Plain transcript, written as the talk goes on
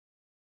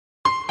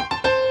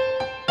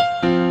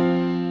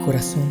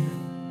corazón,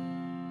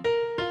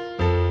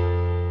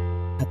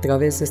 a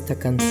través de esta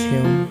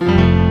canción,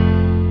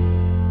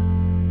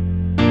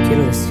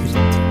 quiero decirte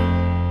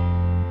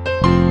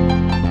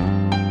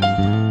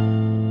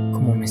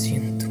cómo me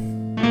siento.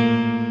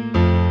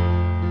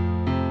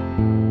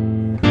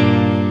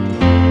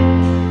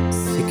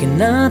 Sé que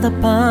nada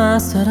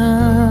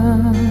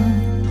pasará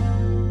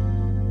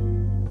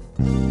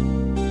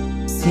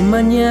si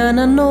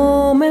mañana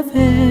no me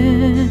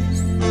ves.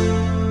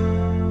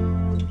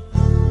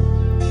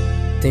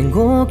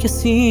 Tengo que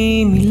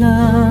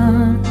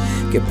asimilar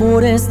que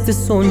por este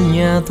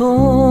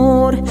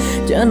soñador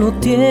ya no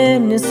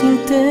tienes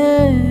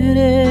interés.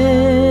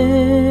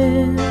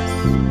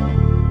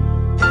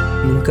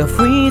 Nunca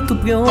fui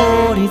tu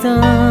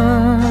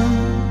prioridad,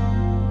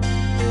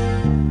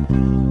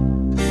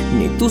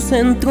 ni tu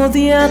centro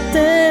de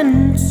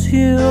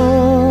atención.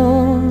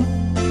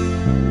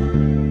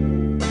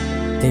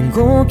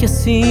 Tengo que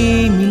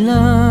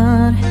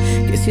asimilar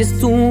que si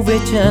estuve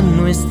ya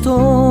no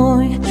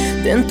estoy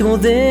dentro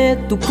de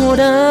tu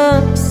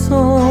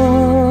corazón.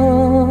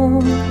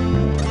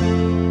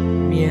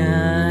 Me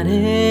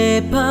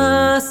haré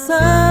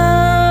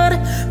pasar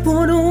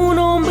por un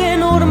hombre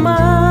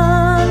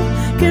normal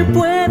que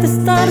puede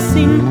estar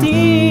sin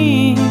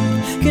ti,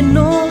 que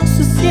no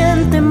se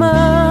siente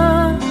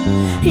mal,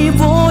 y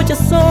voy a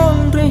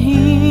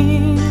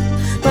sonreír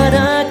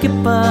para que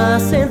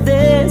pase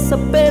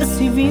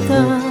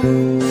desapercibida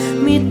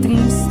mi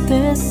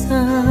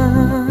tristeza.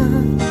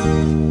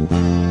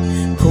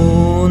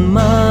 Con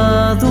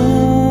madurez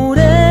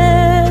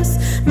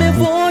me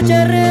voy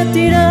a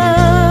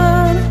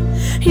retirar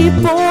y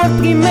por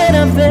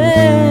primera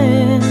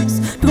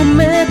vez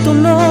prometo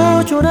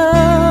no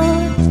llorar,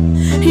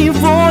 y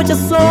voy a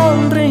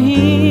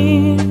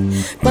sonreír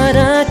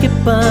para que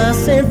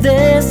pase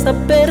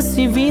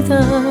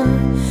desapercibida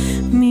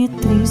mi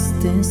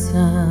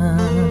tristeza.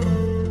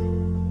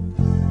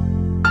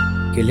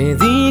 ¿Qué le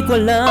digo a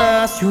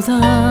la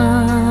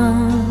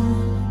ciudad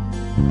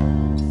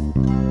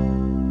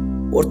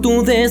por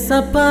tu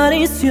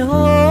desaparición?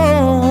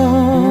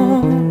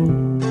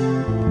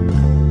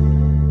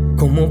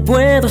 ¿Cómo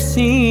puedo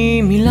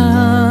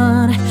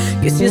asimilar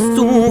que si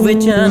estuve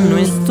ya no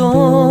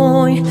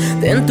estoy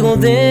dentro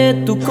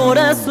de tu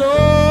corazón?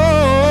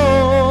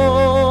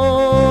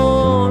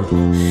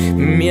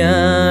 Me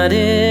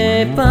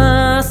haré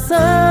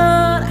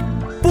pasar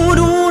por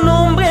un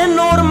hombre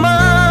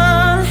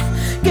normal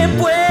que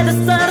puede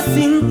estar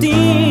sin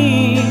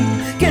ti,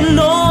 que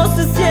no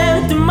se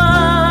siente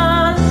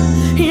mal,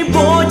 y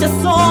voy a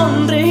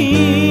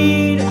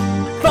sonreír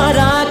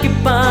para que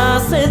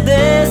pase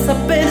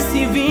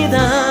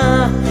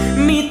desapercibida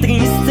mi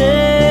tristeza.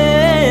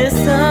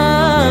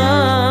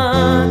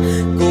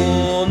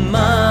 Con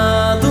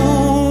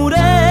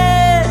madurez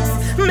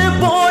me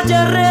voy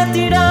a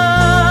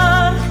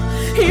retirar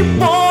y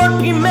por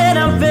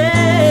primera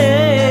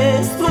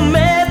vez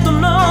prometo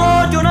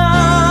no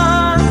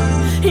llorar,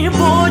 y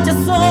voy a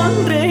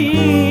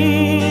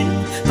sonreír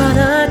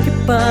para que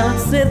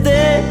pase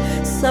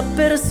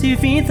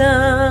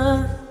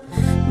desapercibida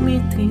mi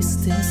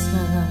tristeza.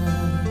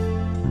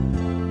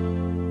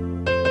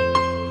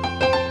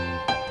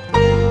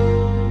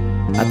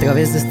 A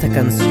través de esta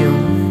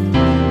canción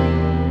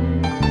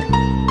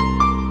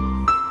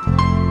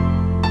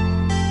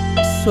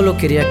solo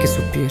quería que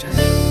supieras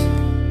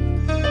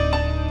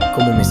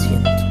cómo me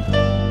siento.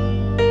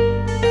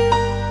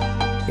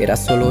 Era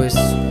solo eso,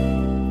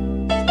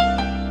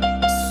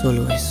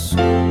 solo eso.